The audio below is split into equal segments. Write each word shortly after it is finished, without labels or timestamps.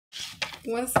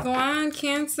What's going on,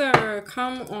 Cancer?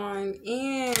 Come on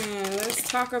in. Let's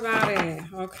talk about it.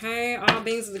 Okay. All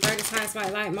beings of the greatest, highest,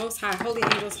 white light, most high, holy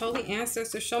angels, holy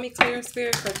ancestors, show me clear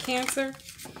spirit for Cancer.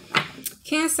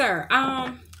 Cancer,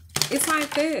 it's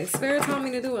like this. Spirit told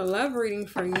me to do a love reading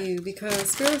for you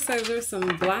because Spirit says there's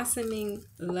some blossoming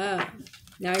love.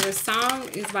 Now, your song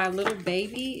is by Little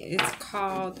Baby. It's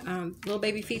called Little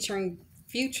Baby featuring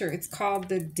Future. It's called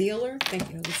The Dealer.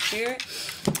 Thank you, Holy Spirit.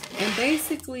 And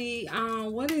basically,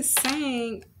 what it's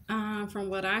saying, from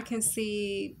what I can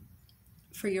see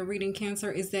for your reading,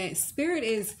 Cancer, is that Spirit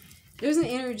is, there's an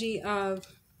energy of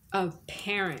a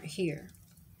parent here.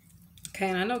 Okay,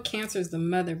 and I know Cancer is the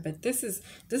mother, but this is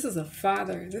a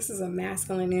father. This is a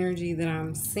masculine energy that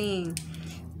I'm seeing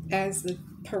as the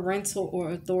parental or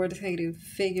authoritative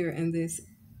figure in this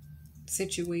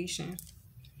situation.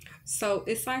 So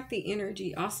it's like the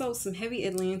energy, also some heavy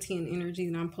Atlantean energy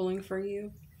that I'm pulling for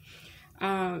you.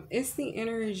 It's the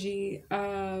energy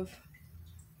of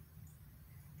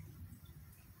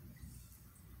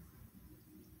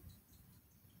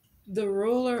the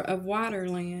ruler of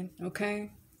Waterland,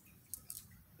 okay?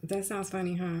 That sounds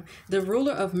funny, huh? The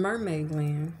ruler of Mermaid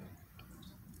Land.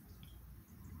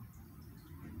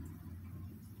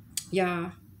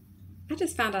 Yeah, I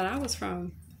just found out I was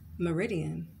from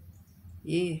Meridian.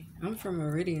 Yeah, I'm from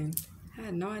Meridian. I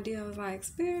had no idea. I was like,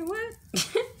 Spirit, what?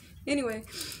 Anyway,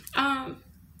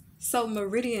 so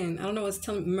Meridian, I don't know what's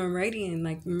telling Meridian,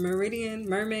 like Meridian,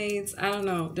 mermaids, I don't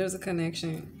know. There's a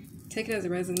connection. Take it as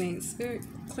it resonates. Spirit,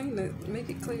 clean it, make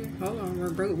it clear. Hold on,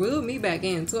 reel me back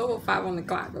in. 12:05 on the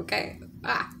clock, okay?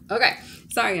 Okay.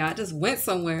 Sorry, y'all. I just went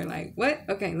somewhere. Like, what?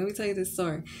 Okay, let me tell you this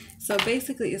story. So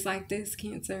basically, it's like this,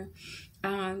 Cancer.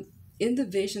 In the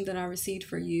vision that I received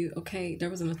for you, okay,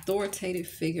 there was an authoritative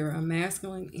figure, a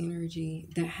masculine energy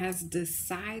that has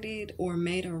decided or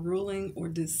made a ruling or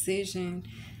decision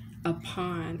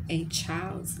upon a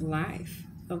child's life,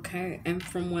 okay? And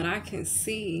from what I can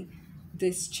see,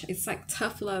 it's like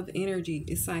tough love energy.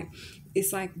 It's like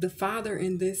the father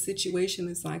in this situation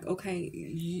is like, okay,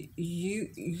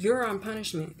 you're on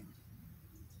punishment,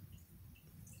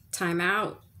 time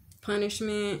out,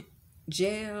 punishment,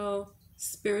 jail,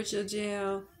 spiritual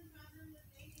jail,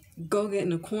 go get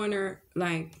in a corner,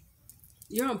 like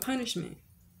you're on punishment.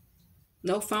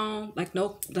 No phone, like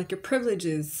your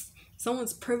privileges,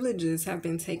 someone's privileges have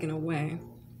been taken away.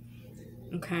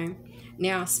 Okay,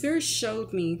 now Spirit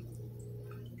showed me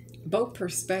both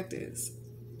perspectives,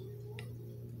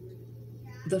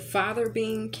 the father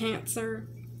being Cancer,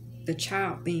 the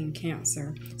child being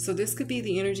Cancer. So this could be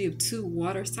the energy of two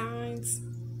water signs,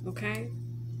 okay,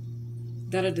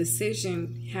 that a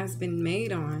decision has been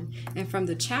made on. And from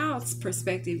the child's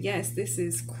perspective, yes, this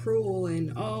is cruel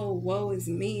and oh, woe is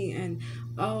me, and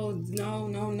oh,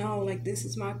 no, like this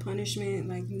is my punishment,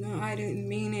 like no, I didn't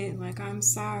mean it, like I'm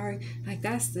sorry. Like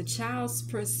that's the child's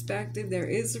perspective. There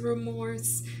is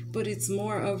remorse, but it's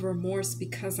more of remorse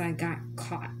because I got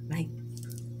caught. Like,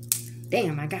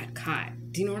 damn, I got caught.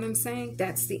 Do you know what I'm saying?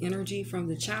 That's the energy from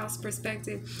the child's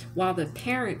perspective, while the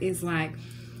parent is like,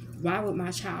 why would my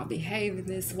child behave in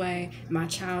this way? My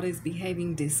child is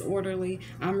behaving disorderly.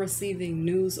 I'm receiving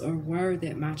news or word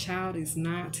that my child is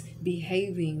not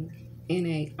behaving in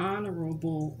an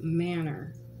honorable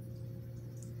manner.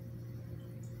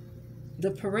 The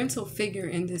parental figure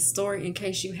in this story, in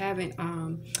case you haven't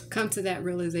come to that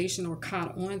realization or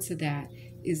caught on to that,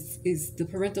 is the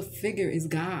parental figure is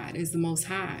God, is the Most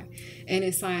High. And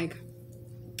it's like,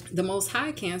 the Most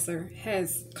High, Cancer,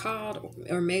 has called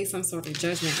or made some sort of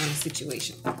judgment on a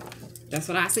situation. That's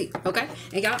what I see, okay?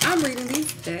 And y'all, I'm reading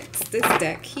these decks. This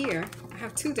deck here, I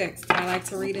have two decks that I like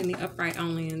to read in the upright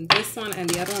only. And this one and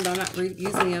the other one, though I'm not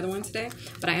using the other one today,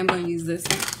 but I am going to use this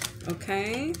one,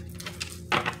 okay?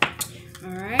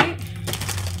 All right.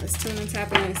 Let's tune and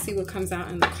tap in and see what comes out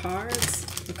in the cards,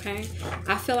 okay?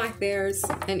 I feel like there's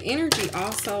an energy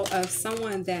also of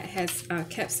someone that has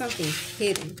kept something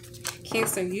hidden.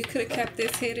 Cancer, you could have kept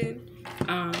this hidden.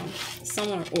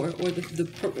 Someone or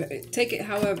take it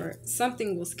however,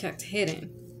 something was kept hidden.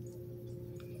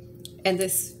 And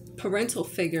this parental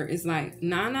figure is like,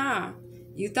 nah,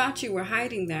 you thought you were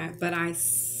hiding that, but I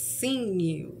seen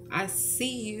you. I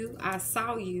see you. I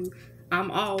saw you.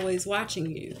 I'm always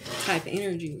watching you type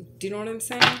energy. Do you know what I'm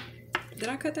saying? Did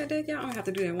I cut that deck, y'all? I'm gonna have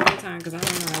to do that one more time because I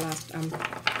don't know.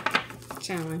 I'm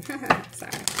channeling.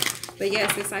 Sorry. But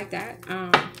yes, it's like that.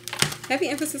 Heavy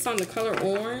emphasis on the color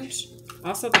orange,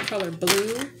 also the color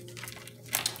blue,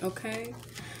 okay?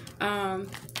 Coming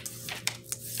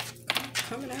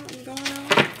out and going on.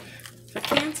 For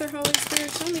Cancer, Holy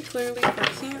Spirit, show me clearly for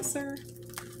Cancer.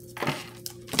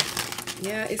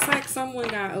 Yeah, it's like someone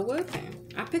got a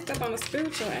whooping. I picked up on a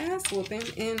spiritual ass whooping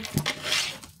in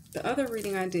the other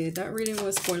reading I did. That reading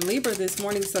was for Libra this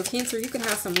morning. So Cancer, you can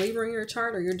have some Libra in your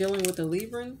chart, or you're dealing with a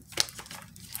Libran.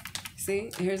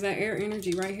 See, here's that air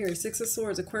energy right here. Six of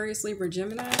Swords, Aquarius, Libra,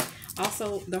 Gemini.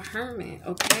 Also the Hermit,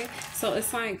 okay? So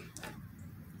it's like,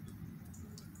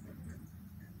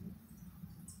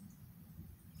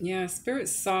 yeah, Spirit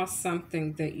saw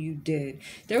something that you did.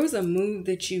 There was a move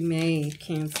that you made,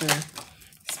 Cancer.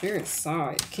 Spirit saw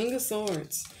it. King of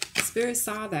Swords. Spirit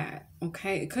saw that,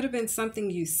 okay? It could have been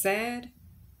something you said.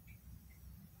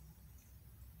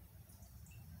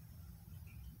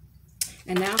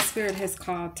 And now Spirit has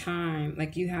called time.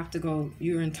 Like you have to go,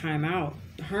 you're in timeout.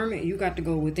 Hermit, you got to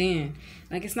go within.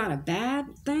 Like it's not a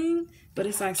bad thing, but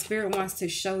it's like Spirit wants to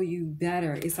show you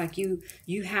better. It's like you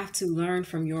have to learn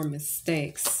from your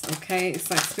mistakes, okay?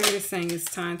 It's like Spirit is saying it's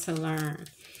time to learn,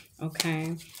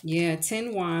 okay? Yeah,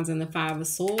 10 Wands and the 5 of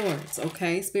Swords,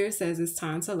 okay? Spirit says it's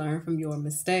time to learn from your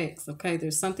mistakes, okay?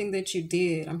 There's something that you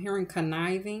did. I'm hearing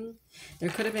conniving. There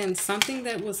could have been something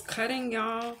that was cutting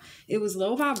y'all. It was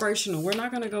low vibrational. We're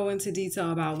not going to go into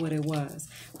detail about what it was,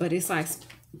 but it's like,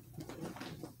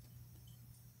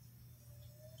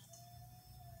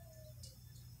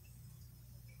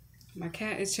 my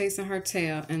cat is chasing her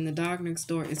tail and the dog next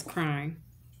door is crying.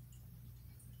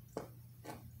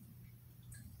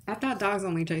 I thought dogs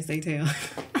only chase their tail.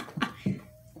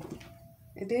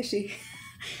 And then she,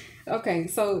 okay,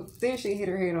 so then she hit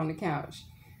her head on the couch.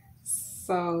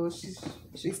 So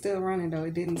she's still running though.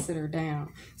 It didn't sit her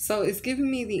down. So it's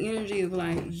giving me the energy of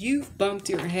like, you've bumped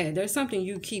your head. There's something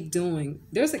you keep doing.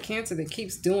 There's a Cancer that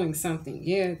keeps doing something.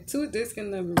 Yeah, 2 discs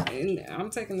I'm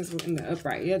taking this in the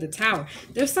upright. Yeah, the Tower.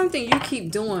 There's something you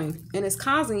keep doing and it's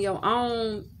causing your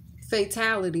own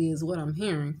fatality is what I'm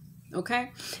hearing.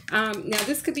 Okay. Now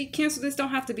this could be Cancer. This don't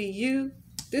have to be you.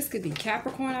 This could be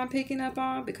Capricorn I'm picking up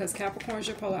on because Capricorn is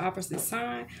your polar opposite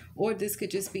sign. Or this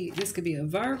could just be, this could be a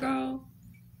Virgo.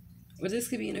 Or this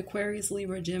could be an Aquarius,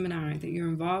 Libra, Gemini that you're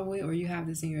involved with, or you have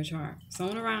this in your chart.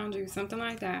 Someone around you, something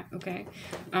like that, okay?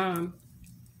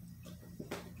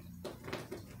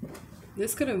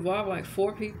 This could involve like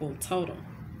 4 people total.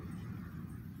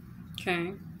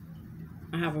 Okay?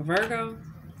 I have a Virgo,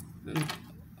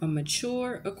 a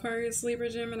mature Aquarius, Libra,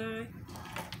 Gemini,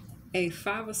 a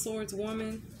 5 of Swords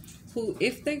woman who,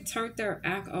 if they turned their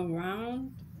act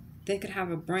around, they could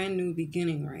have a brand new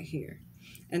beginning right here.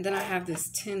 And then I have this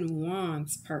 10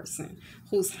 Wands person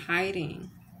who's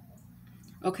hiding.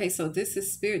 Okay, so this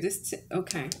is Spirit.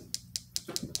 Okay.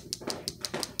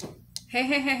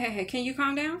 Hey, can you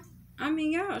calm down? I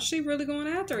mean, yeah, she really going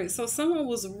after it. So someone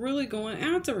was really going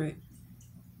after it.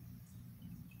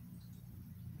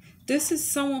 This is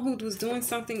someone who was doing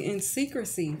something in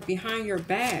secrecy behind your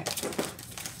back.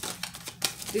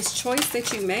 This choice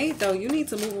that you made, though, you need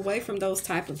to move away from those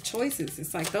type of choices.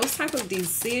 It's like those type of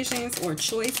decisions or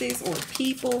choices or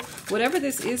people, whatever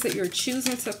this is that you're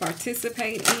choosing to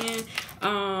participate in.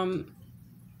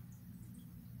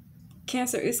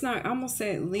 Cancer, it's not, I almost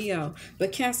said Leo,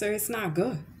 but Cancer, it's not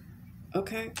good.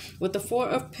 Okay? With the 4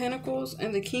 of Pentacles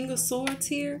and the King of Swords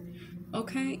here,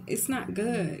 okay, it's not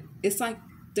good. It's like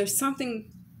there's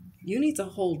something you need to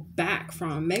hold back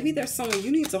from. Maybe there's someone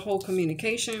you need to hold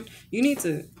communication. You need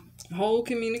to hold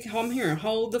communication. I'm hearing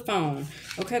hold the phone.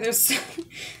 Okay,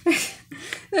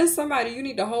 there's somebody you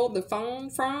need to hold the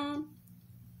phone from.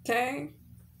 Okay.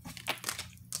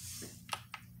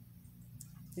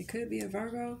 It could be a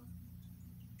Virgo.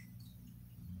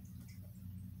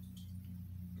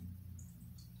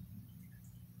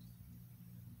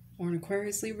 Or an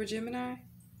Aquarius, Libra, Gemini.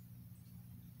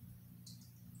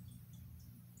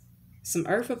 Some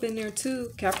Earth up in there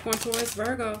too. Capricorn, Taurus,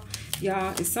 Virgo.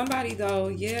 Y'all, it's somebody though,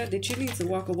 yeah, that you need to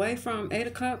walk away from. 8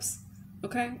 of Cups.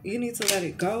 Okay? You need to let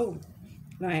it go.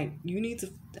 Like, you need to,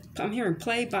 I'm hearing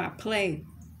play by play.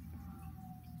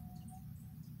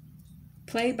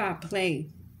 Play by play.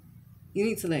 You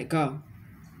need to let go.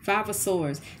 5 of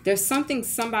Swords. There's something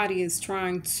somebody is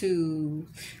trying to,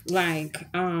 like,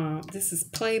 this is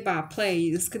play by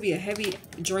play. This could be a heavy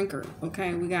drinker,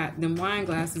 okay? We got them wine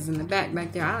glasses in the back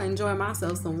there. I enjoy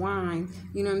myself some wine,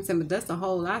 you know what I'm saying? But that's a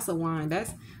whole lot of wine.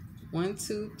 That's 1,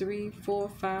 2, 3, 4,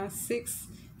 5, 6.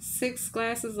 6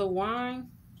 glasses of wine.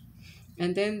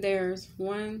 And then there's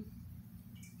 1,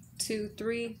 2,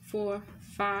 3, 4,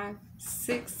 5,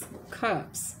 6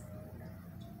 cups.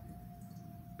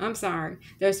 I'm sorry.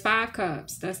 There's 5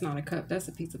 cups. That's not a cup. That's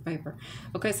a piece of paper.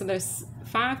 Okay, so there's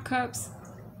 5 cups.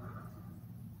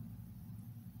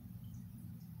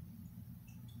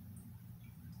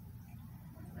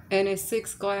 And it's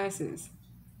 6 glasses.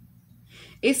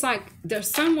 It's like there's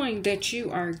someone that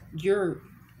your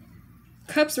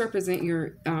cups represent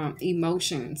your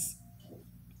emotions.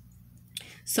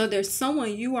 So there's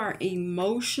someone you are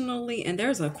emotionally, and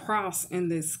there's a cross in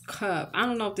this cup. I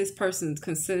don't know if this person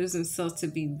considers themselves to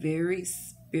be very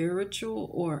spiritual,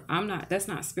 or I'm not, that's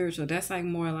not spiritual. That's like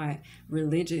more like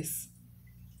religious.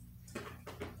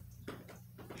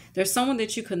 There's someone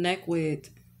that you connect with.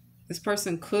 This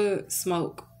person could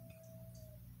smoke,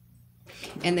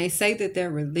 and they say that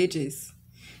they're religious,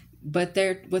 but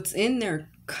they're what's in their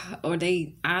or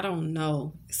they, I don't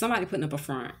know, somebody putting up a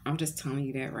front. I'm just telling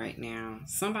you that right now.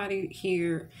 Somebody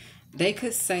here, they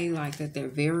could say like that they're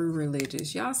very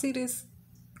religious. Y'all see this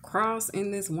cross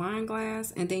in this wine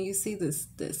glass, and then you see this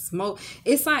smoke.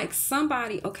 It's like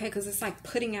somebody, okay, because it's like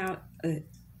putting out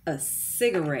a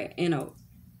cigarette in a,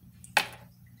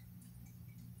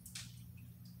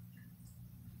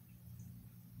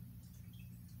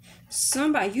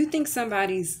 somebody, you think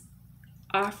somebody's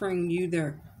offering you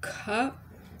their cup,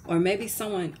 or maybe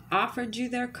someone offered you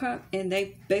their cup and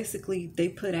they basically they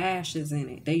put ashes in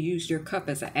it. They used your cup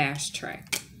as an ashtray.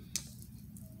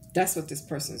 That's what this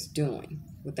person's doing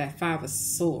with that Five of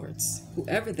Swords.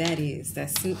 Whoever that is,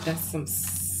 that's some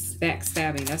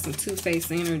backstabbing. That's some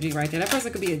two-faced energy right there. That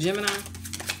person could be a Gemini.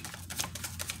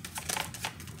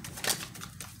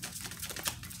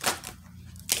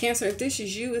 Cancer, if this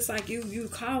is you, it's like you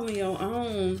calling your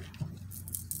own,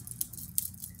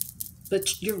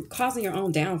 but you're causing your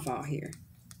own downfall here.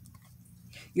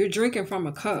 You're drinking from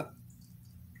a cup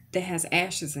that has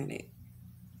ashes in it.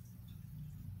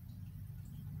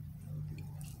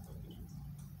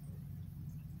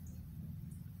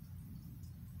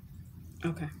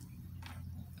 Okay.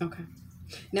 Okay.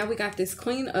 Now we got this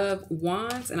Queen of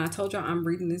Wands, and I told y'all I'm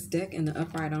reading this deck in the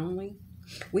upright only.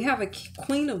 We have a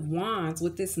Queen of Wands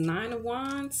with this Nine of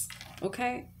Wands.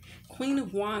 Okay. Queen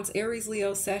of Wands, Aries,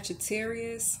 Leo,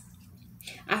 Sagittarius.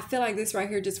 I feel like this right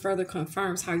here just further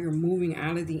confirms how you're moving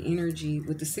out of the energy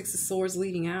with the Six of Swords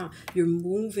leading out. You're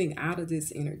moving out of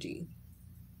this energy.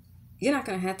 You're not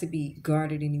going to have to be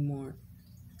guarded anymore.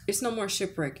 It's no more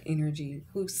shipwreck energy.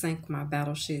 Who sank my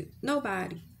battleship?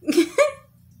 Nobody.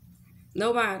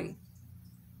 Nobody.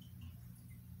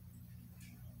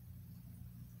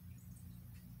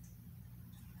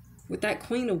 With that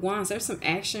Queen of Wands, there's some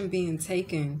action being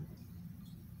taken.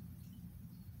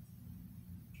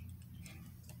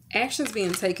 Actions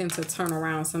being taken to turn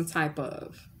around some type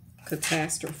of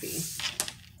catastrophe.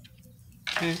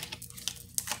 Okay.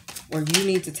 Or you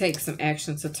need to take some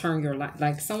action to turn your life.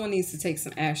 Like someone needs to take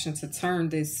some action to turn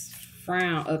this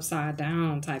frown upside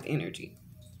down type energy.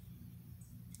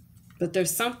 But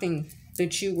there's something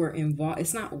that you were involved.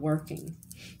 It's not working.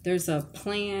 There's a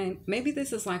plan. Maybe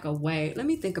this is like a way. Let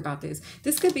me think about this.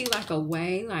 This could be like a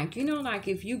way, like, you know, like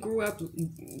if you grew up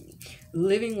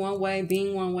living one way,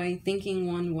 being one way, thinking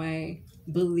one way,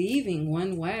 believing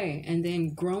one way, and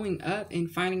then growing up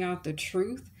and finding out the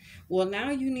truth. Well, now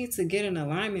you need to get in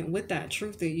alignment with that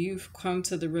truth that you've come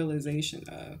to the realization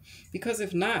of. Because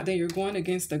if not, then you're going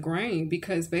against the grain,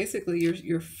 because basically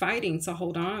you're fighting to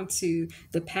hold on to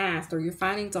the past, or you're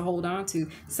fighting to hold on to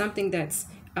something that's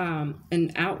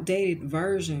an outdated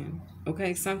version.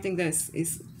 Okay, something that's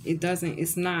it's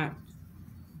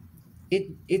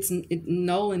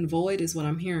null and void is what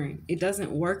I'm hearing. It doesn't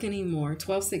work anymore.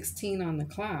 12:16 on the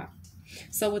clock.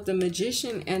 So with the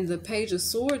Magician and the Page of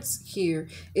Swords here,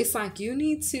 it's like you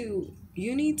need to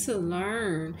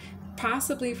learn,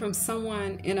 possibly from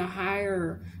someone in a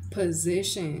higher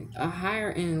position, a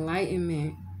higher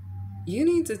enlightenment. You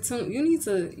need to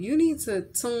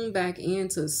tune back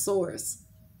into source,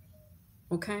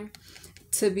 okay?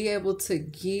 To be able to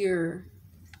gear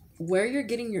where you're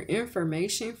getting your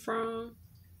information from,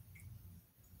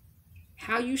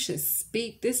 how you should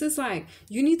speak. This is like,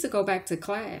 you need to go back to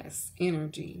class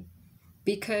energy,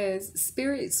 because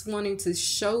Spirit's wanting to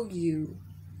show you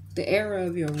the error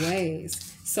of your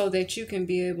ways so that you can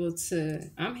be able to,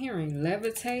 I'm hearing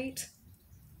levitate,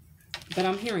 but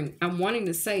I'm wanting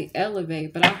to say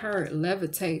elevate, but I heard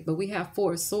levitate, but we have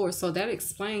Four of Swords. So that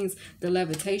explains the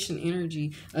levitation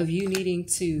energy of you needing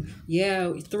to,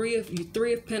 three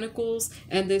of Pentacles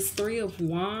and this Three of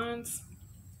Wands.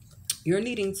 You're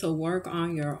needing to work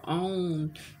on your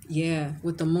own,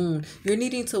 with the Moon. You're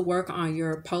needing to work on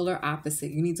your polar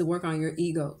opposite. You need to work on your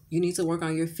ego. You need to work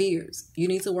on your fears. You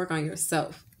need to work on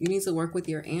yourself. You need to work with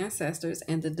your ancestors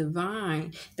and the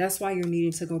divine. That's why you're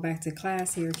needing to go back to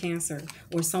class here, Cancer,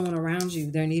 or someone around you.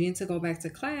 They're needing to go back to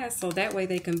class so that way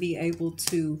they can be able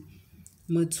to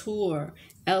mature,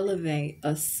 elevate,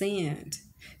 ascend.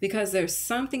 Because there's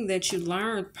something that you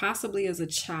learned possibly as a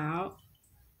child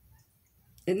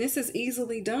And this is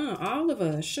easily done. All of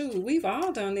us, shoot, we've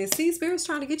all done this. See, Spirit's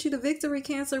trying to get you to victory,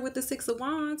 Cancer, with the Six of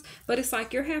Wands. But it's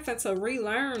like you're having to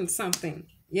relearn something.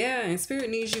 Yeah, and Spirit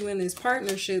needs you in this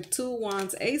partnership. Two of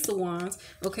Wands, Ace of Wands.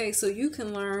 Okay, so you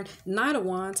can learn, Knight of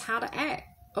Wands, how to act.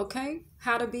 Okay,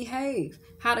 how to behave,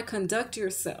 how to conduct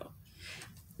yourself.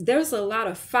 There's a lot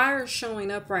of fire showing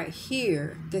up right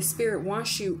here that Spirit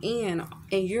wants you in,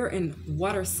 and you're in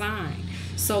water sign.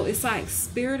 So it's like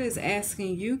Spirit is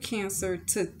asking you, Cancer,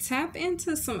 to tap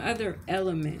into some other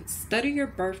elements. Study your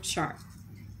birth chart.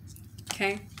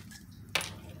 Okay.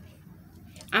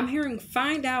 I'm hearing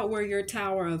find out where your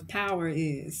tower of power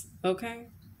is. Okay.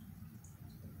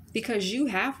 Because you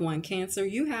have one, Cancer.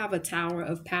 You have a tower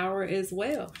of power as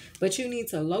well. But you need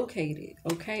to locate it,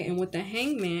 okay? And with the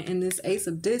Hangman and this Ace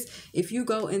of Discs, if you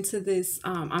go into this,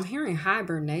 I'm hearing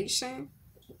hibernation.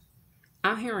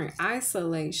 I'm hearing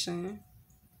isolation.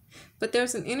 But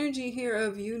there's an energy here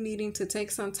of you needing to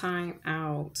take some time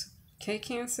out. Okay,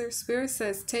 Cancer? Spirit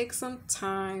says take some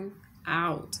time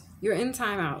out. You're in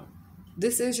time out.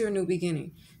 This is your new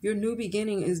beginning. Your new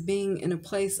beginning is being in a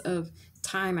place of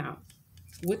time out.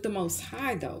 With the Most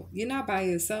High, though. You're not by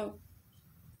yourself.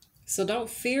 So don't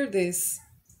fear this.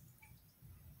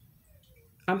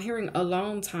 I'm hearing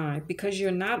alone time because you're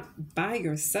not by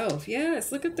yourself.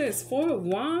 Yes, look at this. Four of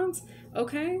Wands.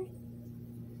 Okay.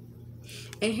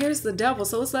 And here's the Devil.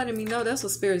 So it's letting me know that's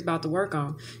what Spirit's about to work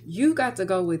on. You got to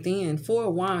go within. Four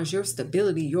of Wands, your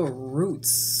stability, your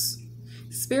roots.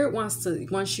 Spirit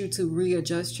wants you to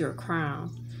readjust your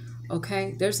crown.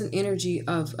 Okay, there's an energy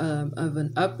of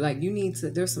an up, like you need to,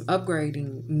 there's some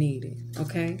upgrading needed.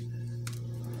 Okay,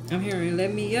 I'm hearing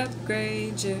let me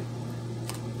upgrade you,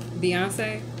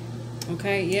 Beyonce.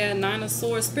 Okay, yeah, Nine of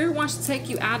Swords. Spirit wants to take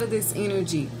you out of this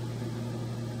energy.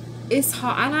 It's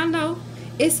hard, and I know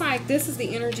it's like this is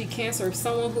the energy, Cancer, of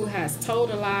someone who has told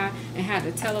a lie and had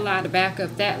to tell a lie to back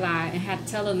up that lie, and had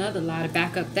to tell another lie to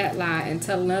back up that lie, and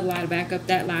tell another lie to back up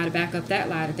that lie to back up that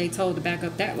lie that they told to back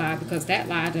up that lie because that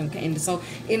lie didn't. And so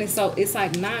it's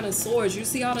like Nine of Swords. You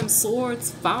see all them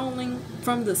swords falling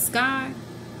from the sky?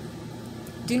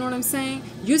 Do you know what I'm saying?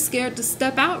 You're scared to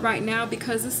step out right now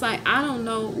because it's like, I don't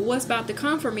know what's about to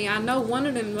come for me. I know one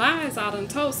of them lies I done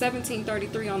told,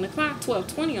 17:33 on the clock,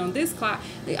 12:20 on this clock.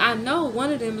 I know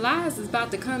one of them lies is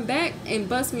about to come back and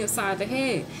bust me upside the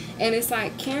head. And it's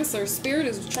like, Cancer, Spirit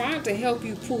is trying to help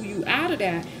you pull you out of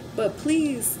that. But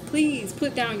please, please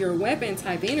put down your weapon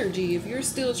type energy. If you're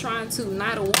still trying to,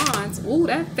 Knight of Wands. Ooh,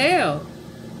 that fell.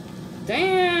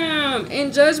 Damn.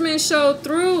 And Judgment showed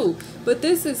through. But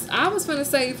this is, I was going to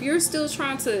say, if you're still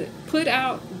trying to put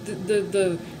out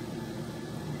the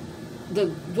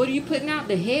what are you putting out?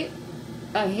 The hit?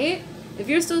 A hit? If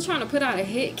you're still trying to put out a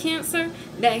hit, Cancer,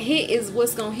 that hit is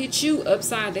what's going to hit you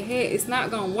upside the head. It's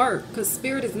not going to work because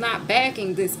Spirit is not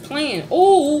backing this plan.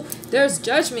 Oh, there's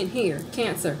judgment here,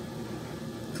 Cancer.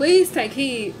 Please take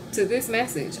heed to this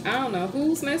message. I don't know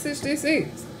whose message this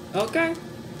is. Okay?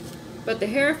 But the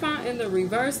Hierophant in the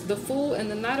reverse, the Fool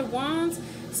and the Knight of Wands,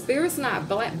 Spirit's not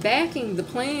backing the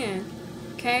plan,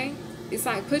 okay? It's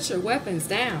like, put your weapons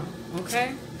down,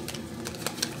 okay?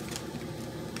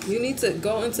 You need to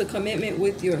go into commitment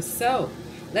with yourself.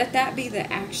 Let that be the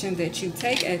action that you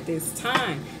take at this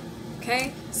time,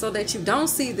 okay? So that you don't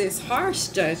see this harsh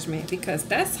judgment, because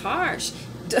that's harsh.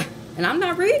 And I'm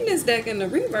not reading this deck in the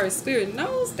reverse. Spirit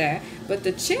knows that. But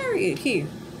the Chariot here,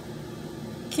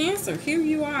 Cancer, here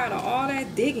you are out of all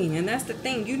that digging. And that's the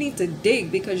thing, you need to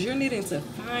dig because you're needing to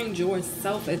find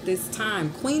yourself at this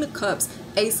time. Queen of Cups,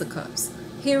 Ace of Cups.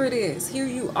 Here it is. Here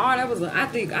you are. That was I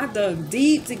think I dug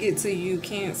deep to get to you,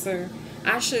 Cancer.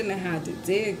 I shouldn't have had to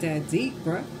dig that deep,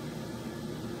 bruh.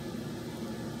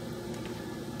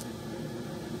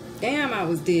 Damn, I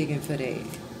was digging for that.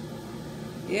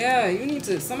 Yeah, you need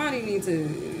to, somebody needs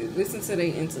to listen to their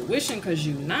intuition because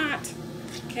you not.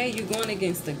 Okay, you're going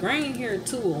against the grain here,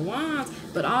 Two of Wands,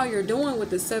 but all you're doing with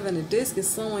the Seven of Discs is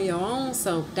slowing your own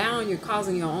self down. You're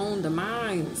causing your own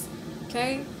demise.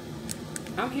 Okay,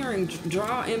 I'm hearing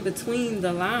draw in between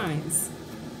the lines.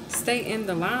 Stay in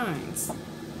the lines.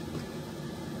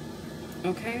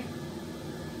 Okay,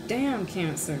 damn,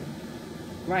 Cancer.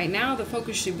 Right now, the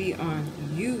focus should be on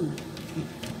you,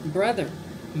 brother,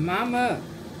 mama,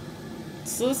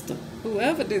 sister,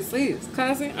 whoever this is,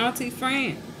 cousin, auntie,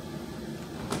 friend.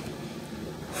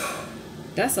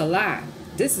 That's a lie.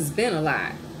 This has been a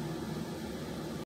lie.